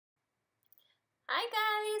Hi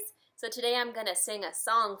guys! So today I'm going to sing a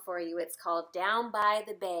song for you. It's called Down by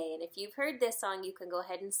the Bay. And if you've heard this song, you can go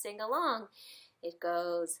ahead and sing along. It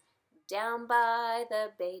goes, down by the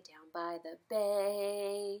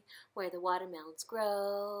bay, where the watermelons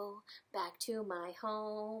grow, back to my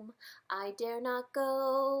home. I dare not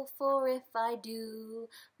go, for if I do,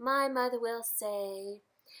 my mother will say,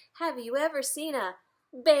 have you ever seen a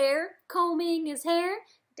bear combing his hair?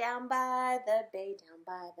 Down by the bay,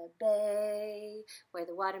 where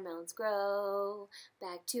the watermelons grow,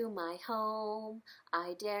 back to my home.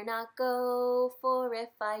 I dare not go, for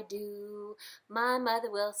if I do, my mother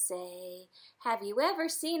will say, have you ever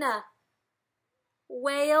seen a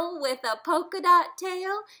whale with a polka dot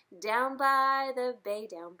tail? Down by the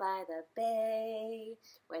bay,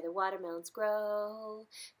 where the watermelons grow,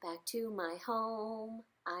 back to my home.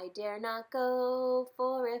 I dare not go,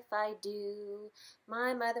 for if I do,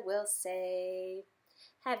 my mother will say,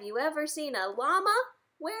 have you ever seen a llama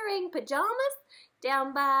wearing pajamas?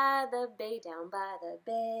 Down by the bay,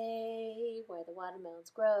 where the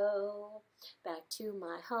watermelons grow, back to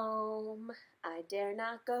my home. I dare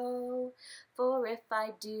not go, for if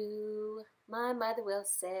I do, my mother will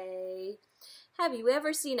say, have you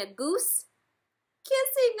ever seen a goose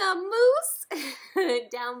kissing a moose?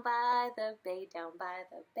 Down by the bay,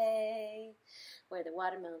 where the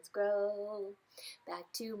watermelons grow,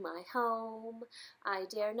 back to my home. I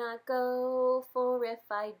dare not go, for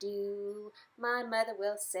if I do, my mother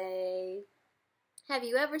will say, have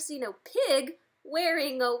you ever seen a pig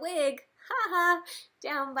wearing a wig? Ha ha!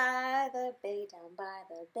 Down by the bay,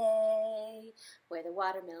 where the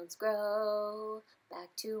watermelons grow,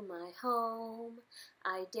 back to my home.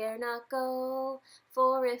 I dare not go,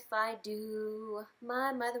 for if I do,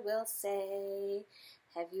 my mother will say,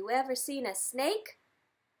 have you ever seen a snake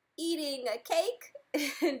eating a cake?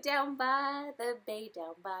 Down by the bay,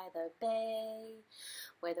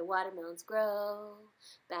 where the watermelons grow,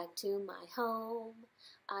 back to my home.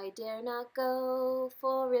 I dare not go,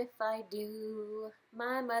 for if I do,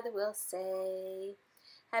 my mother will say,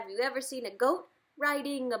 have you ever seen a goat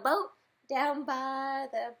riding a boat? Down by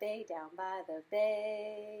the bay,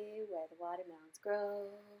 where the watermelons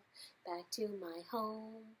grow, back to my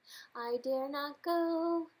home. I dare not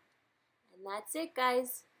go. And that's it,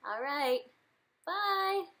 guys. All right.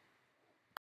 Bye.